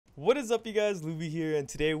What is up, you guys? Luby here, and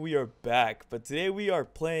today we are back. But today we are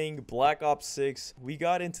playing Black Ops 6. We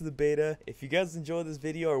got into the beta. If you guys enjoyed this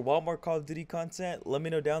video or want more Call of Duty content, let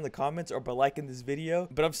me know down in the comments or by liking this video.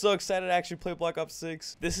 But I'm so excited to actually play Black Ops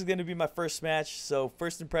 6. This is going to be my first match, so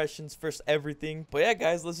first impressions, first everything. But yeah,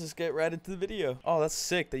 guys, let's just get right into the video. Oh, that's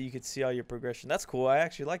sick that you could see all your progression. That's cool. I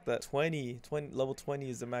actually like that. Level 20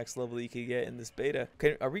 is the max level you can get in this beta.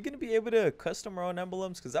 Are we going to be able to custom our own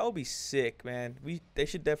emblems? Because that would be sick, man. They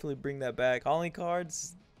should definitely bring that back. Calling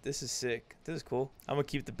cards, this is sick. This is cool. I'm gonna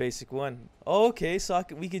keep the basic one. Okay, so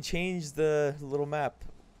we could change the little map.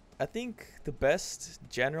 I think the best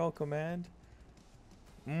general command,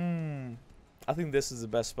 I think this is the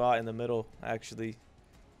best spot in the middle, actually.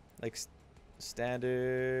 Like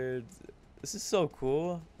standard. This is so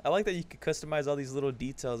cool. I like that you can customize all these little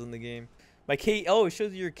details in the game. My oh, it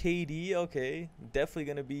shows you your KD. Okay, definitely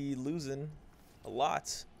gonna be losing a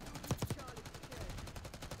lot.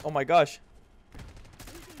 Oh my gosh.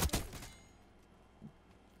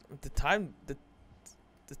 The time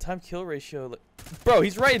kill ratio, like, bro,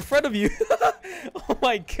 he's right in front of you. Oh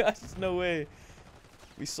my gosh, no way.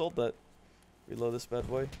 We sold that. Reload this bad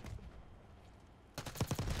boy.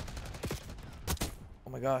 Oh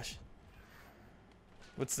my gosh.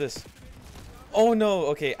 What's this? Oh no,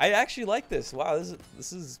 okay. I actually like this. Wow,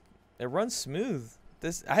 this is it runs smooth.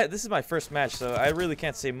 This is my first match, so I really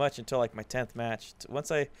can't say much until like my 10th match. Once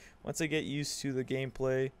I get used to the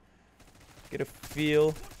gameplay, get a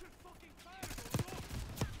feel.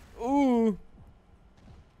 Ooh.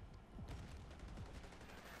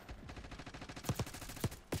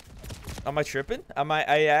 Am I tripping? I'm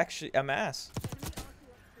ass.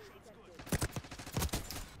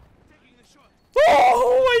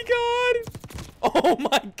 Oh my god! Oh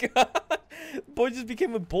my god! Boy just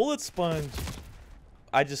became a bullet sponge.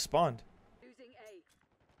 I just spawned.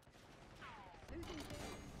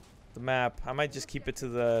 The map. I might just keep it to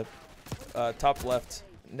the top left.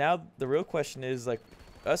 Now the real question is, like,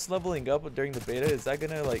 us leveling up during the beta, is that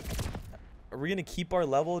gonna, like, are we gonna keep our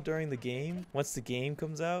level during the game once the game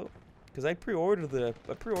comes out? Because I pre-ordered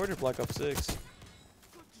Black Ops 6.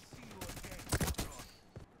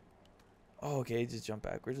 Oh, okay, just jump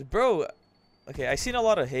backwards, bro. Okay, I seen a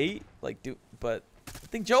lot of hate, like, but I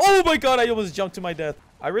think oh my god, I almost jumped to my death.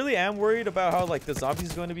 I really am worried about how, like, the zombies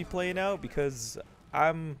is going to be playing out, because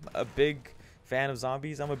I'm a big fan of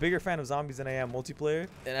zombies. I'm a bigger fan of zombies than I am multiplayer,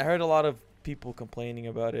 and I heard a lot of people complaining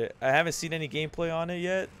about it. I haven't seen any gameplay on it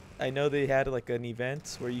yet. I know they had like an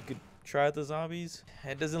event where you could try out the zombies.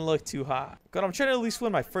 It doesn't look too hot. God, I'm trying to at least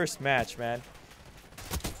win my first match, man.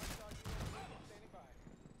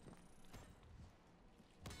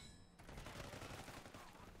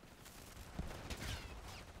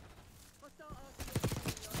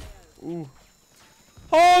 Ooh.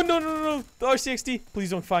 Oh, no. The RC-XD. Please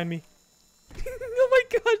don't find me. Oh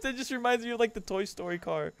my gosh, that just reminds me of like the Toy Story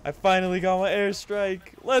car. I finally got my airstrike.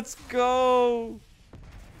 Let's go.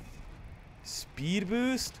 Speed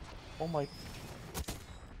boost. Oh my.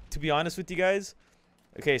 To be honest with you guys.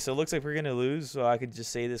 Okay, so it looks like we're going to lose. So I could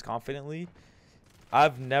just say this confidently.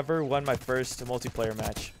 I've never won my first multiplayer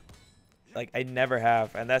match. Like, I never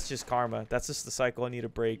have. And that's just karma. That's just the cycle I need to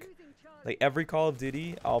break. Like, every Call of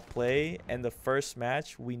Duty I'll play, and the first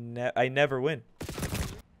match I never win.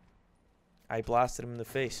 I blasted him in the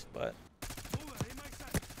face, but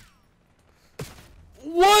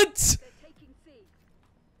what?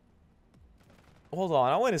 Hold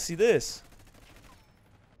on, I want to see this.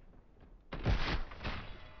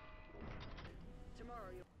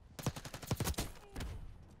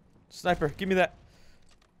 Sniper, give me that.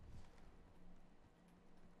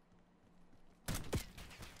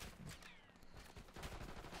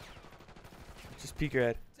 Peek your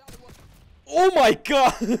head. Oh my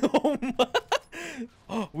god! Oh my.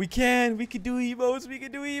 Oh, we can do emotes. We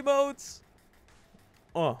can do emotes.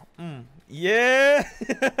 Oh, yeah.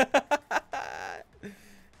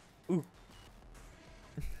 Ooh.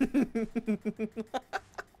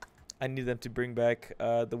 I need them to bring back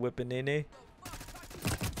the whip and nene.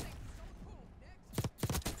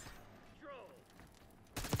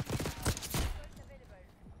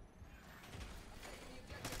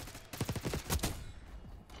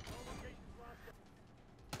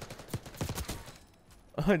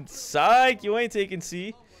 Psych, you ain't taking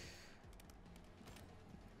C.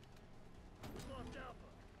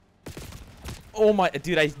 Oh my,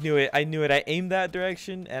 dude, I knew it. I aimed that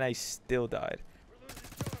direction and I still died.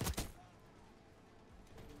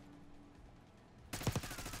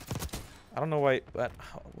 I don't know why, but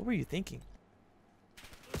what were you thinking?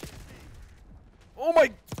 Oh my.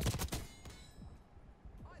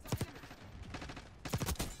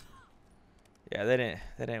 Yeah, that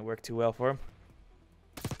didn't work too well for him.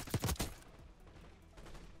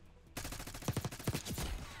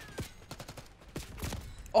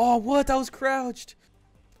 Oh, what? I was crouched.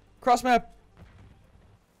 Cross map.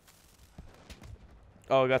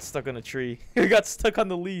 Oh, I got stuck on a tree. I got stuck on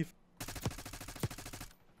the leaf.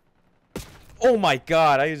 Oh my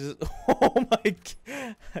god, I just oh my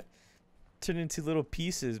god. Turned into little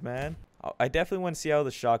pieces, man. I definitely want to see how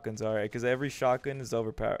the shotguns are, because every shotgun is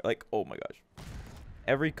overpowered. Like, oh my gosh.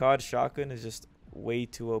 Every COD shotgun is just way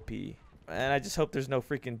too OP. And I just hope there's no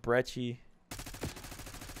freaking Brecci.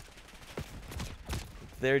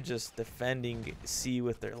 They're just defending C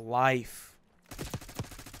with their life.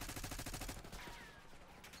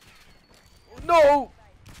 No!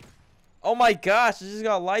 Oh my gosh, I just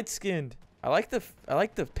got light skinned. I like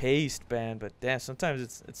the paste band, but damn,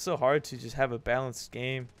 sometimes it's so hard to just have a balanced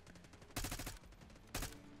game.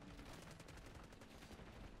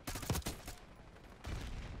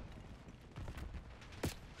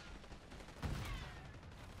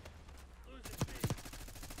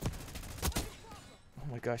 Oh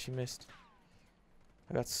my gosh, he missed.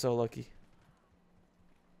 I got so lucky.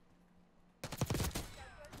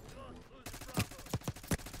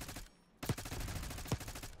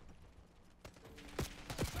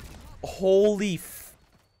 Holy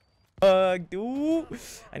fuck, dude.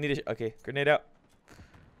 I need to, okay, grenade out.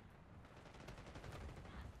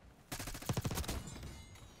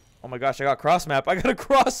 Oh my gosh, I got cross map. I got a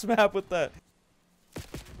cross map with that.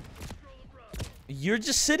 You're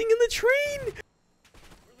just sitting in the train.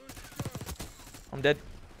 I'm dead.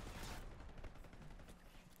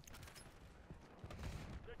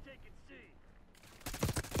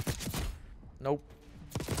 Nope.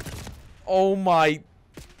 Oh my.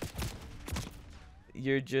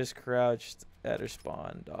 You're just crouched at her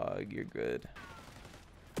spawn, dog. You're good.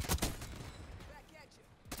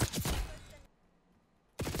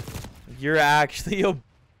 You're actually a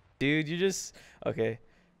dude. You just okay.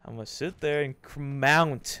 I'm gonna sit there and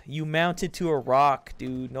mount. You mounted to a rock,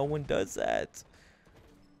 dude. No one does that.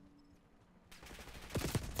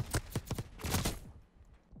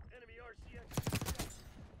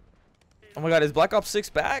 Oh my god, is Black Ops 6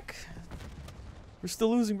 back? We're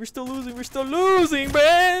still losing. We're still losing. We're still losing,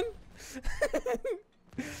 man.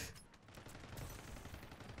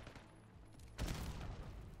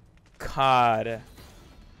 God.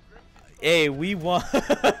 Hey, we won.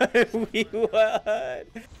 We won.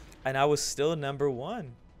 And I was still #1.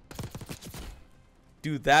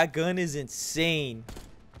 Dude, that gun is insane.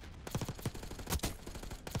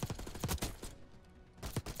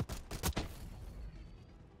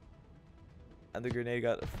 And the grenade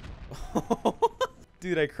got...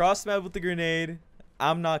 Dude, I crossed map with the grenade.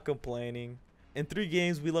 I'm not complaining. In 3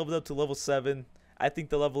 games, we leveled up to level 7. I think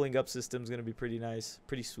the leveling up system is going to be pretty nice.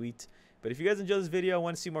 Pretty sweet. But if you guys enjoyed this video and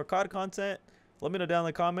want to see more COD content, let me know down in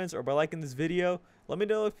the comments or by liking this video. Let me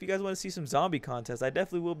know if you guys want to see some zombie contests. I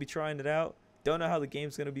definitely will be trying it out. Don't know how the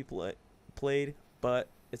game's going to be played, but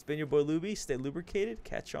it's been your boy Luby. Stay lubricated.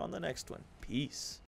 Catch you on the next one. Peace.